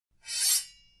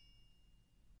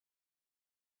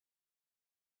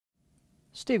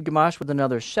Steve Gamache with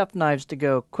another Chef Knives to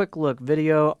Go quick look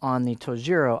video on the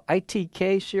Tojiro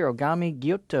ITK Shirogami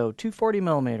Gyuto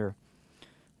 240mm.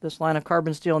 This line of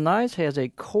carbon steel knives has a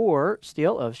core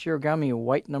steel of Shirogami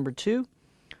white number 2.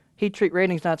 Heat treat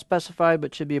rating is not specified,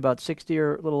 but should be about 60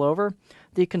 or a little over.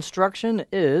 The construction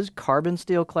is carbon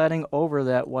steel cladding over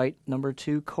that white number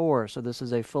 2 core. So this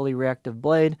is a fully reactive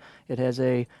blade. It has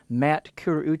a matte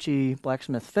Kurouchi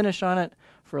blacksmith finish on it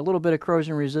for a little bit of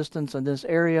corrosion resistance in this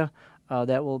area.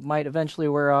 That might eventually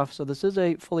wear off. So this is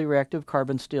a fully reactive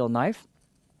carbon steel knife.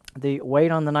 The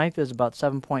weight on the knife is about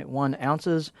 7.1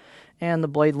 ounces, and the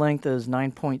blade length is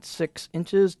 9.6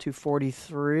 inches to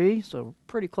 43, so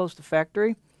pretty close to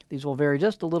factory. These will vary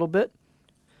just a little bit.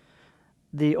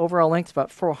 The overall length is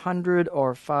about 400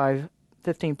 or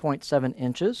 15.7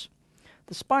 inches.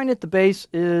 The spine at the base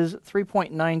is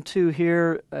 3.92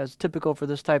 here, as typical for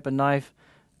this type of knife,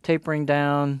 tapering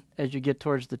down as you get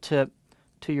towards the tip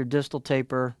to your distal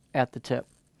taper at the tip.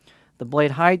 The blade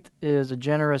height is a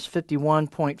generous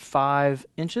 51.5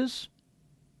 inches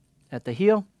at the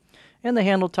heel, and the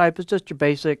handle type is just your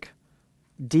basic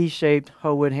D-shaped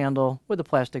hoe wood handle with a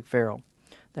plastic ferrule.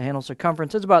 The handle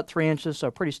circumference is about 3 inches, so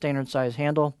a pretty standard size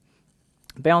handle.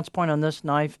 Balance point on this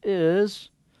knife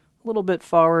is a little bit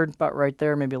forward, about right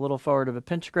there, maybe a little forward of a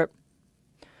pinch grip.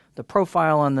 The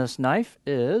profile on this knife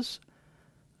is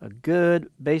a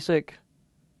good basic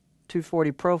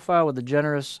 240 profile with a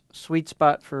generous sweet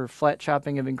spot for flat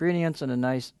chopping of ingredients and a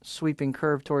nice sweeping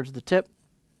curve towards the tip.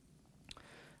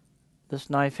 This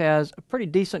knife has a pretty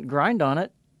decent grind on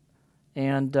it,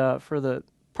 and for the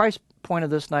price point of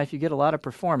this knife you get a lot of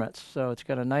performance. So it's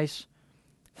got a nice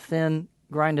thin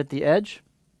grind at the edge.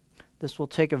 This will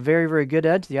take a very, very good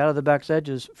edge. The out-of-the-box edge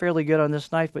is fairly good on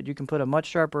this knife, but you can put a much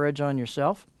sharper edge on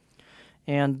yourself.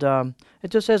 And it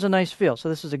just has a nice feel. So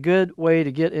this is a good way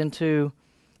to get into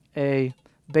a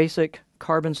basic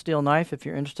carbon steel knife if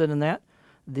you're interested in that.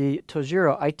 The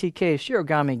Tojiro ITK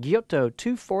Shirogami Gyuto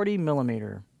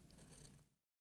 240mm.